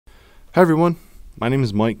Hi everyone, my name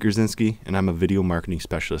is Mike Grzinski and I'm a video marketing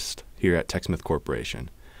specialist here at TechSmith Corporation.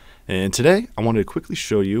 And today I wanted to quickly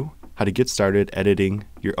show you how to get started editing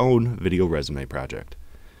your own video resume project.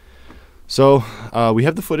 So we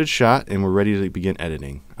have the footage shot and we're ready to begin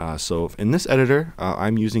editing. So in this editor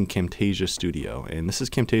I'm using Camtasia Studio, and this is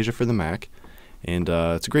Camtasia for the Mac, and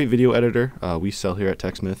it's a great video editor we sell here at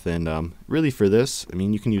TechSmith. And really for this, I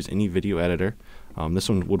mean, you can use any video editor. This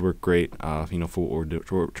one would work great, for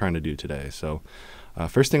what we're trying to do today. So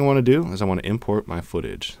first thing I want to do is I want to import my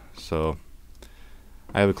footage. So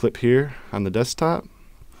I have a clip here on the desktop.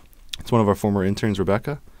 It's one of our former interns,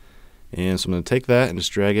 Rebecca. And so I'm going to take that and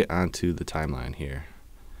just drag it onto the timeline here.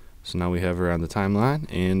 So now we have her on the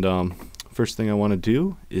timeline. And first thing I want to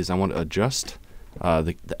do is I want to adjust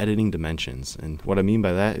the editing dimensions. And what I mean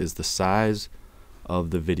by that is the size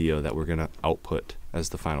of the video that we're going to output as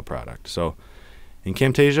the final product. So in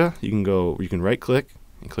Camtasia, you can right click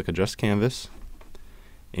and click Adjust Canvas.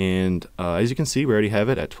 And as you can see, we already have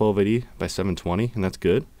it at 1280 by 720, and that's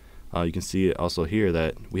good. You can see it also here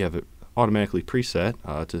that we have it automatically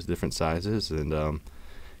preset to different sizes, and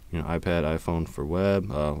iPad, iPhone for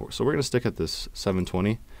web. So we're going to stick at this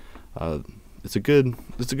 720. It's a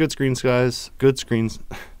good screen size, good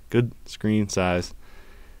screen size.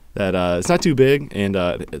 That it's not too big, and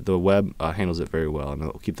the web handles it very well, and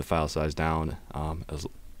it'll keep the file size down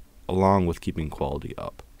along with keeping quality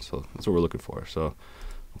up. So that's what we're looking for. So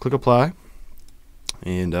we'll click Apply,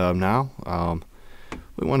 and now what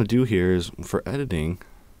we want to do here is, for editing,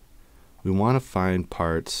 we want to find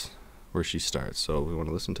parts where she starts. So we want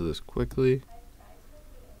to listen to this quickly.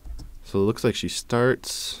 So it looks like she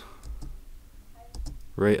starts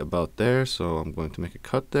right about there, so I'm going to make a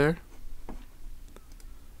cut there.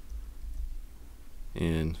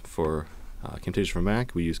 And for Camtasia for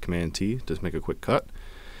Mac, we use Command T to make a quick cut.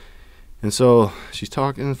 And so she's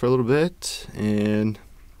talking for a little bit, and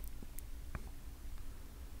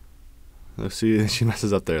let's see, she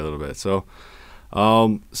messes up there a little bit. So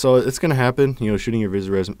so it's going to happen. Shooting your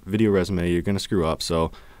video resume, you're going to screw up.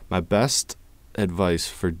 So my best advice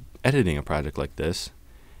for editing a project like this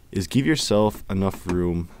is give yourself enough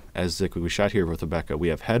room. As like we shot here with Rebecca, we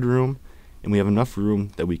have headroom, and we have enough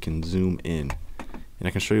room that we can zoom in. And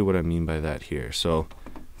I can show you what I mean by that here. So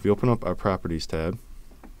if we open up our Properties tab,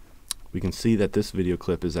 we can see that this video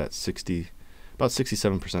clip is at about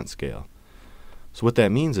 67% scale. So what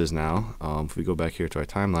that means is now, if we go back here to our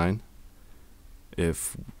timeline,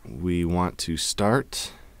 if we want to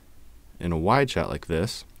start in a wide shot like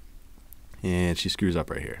this, and she screws up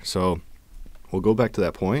right here. So we'll go back to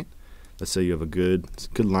that point. Let's say you have a good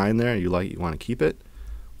line there, and you want to keep it.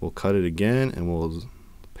 We'll cut it again, and we'll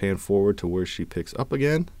pan forward to where she picks up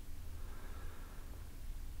again,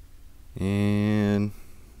 and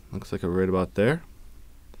looks like right about there.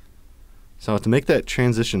 So to make that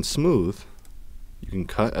transition smooth, you can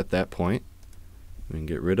cut at that point. We can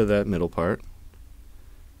get rid of that middle part.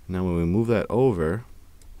 Now when we move that over,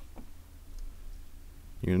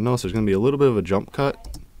 you're gonna notice there's gonna be a little bit of a jump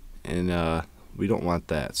cut, and we don't want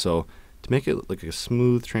that. So to make it like a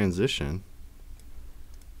smooth transition,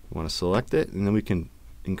 we want to select it, and then we can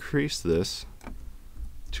increase this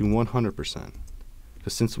to 100%,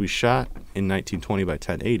 because since we shot in 1920 by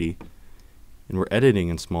 1080 and we're editing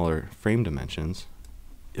in smaller frame dimensions,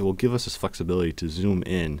 it will give us this flexibility to zoom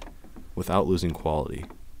in without losing quality.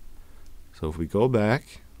 So if we go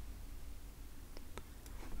back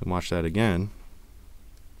and watch that again,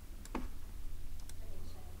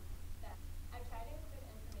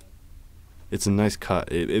 it's a nice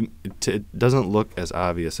cut. It doesn't look as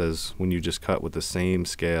obvious as when you just cut with the same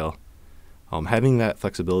scale. Having that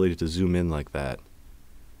flexibility to zoom in like that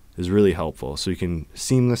is really helpful. So you can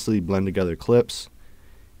seamlessly blend together clips,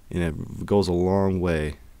 and it goes a long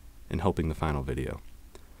way in helping the final video.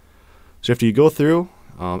 So after you go through,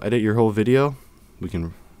 edit your whole video, we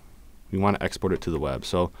want to export it to the web.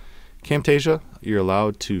 So Camtasia, you're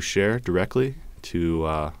allowed to share directly to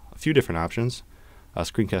a few different options.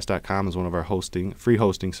 Screencast.com is one of our free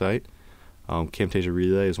hosting site. Camtasia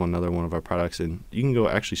Relay is another one of our products, and you can go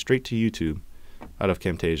actually straight to YouTube out of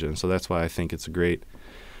Camtasia. And so that's why I think it's a great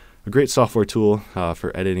software tool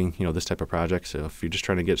for editing this type of project. So if you're just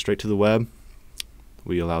trying to get straight to the web,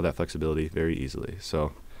 we allow that flexibility very easily.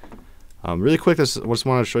 So really quick, I just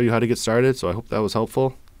wanted to show you how to get started. So I hope that was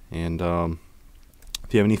helpful. And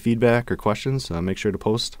if you have any feedback or questions, make sure to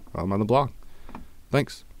post on the blog.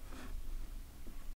 Thanks.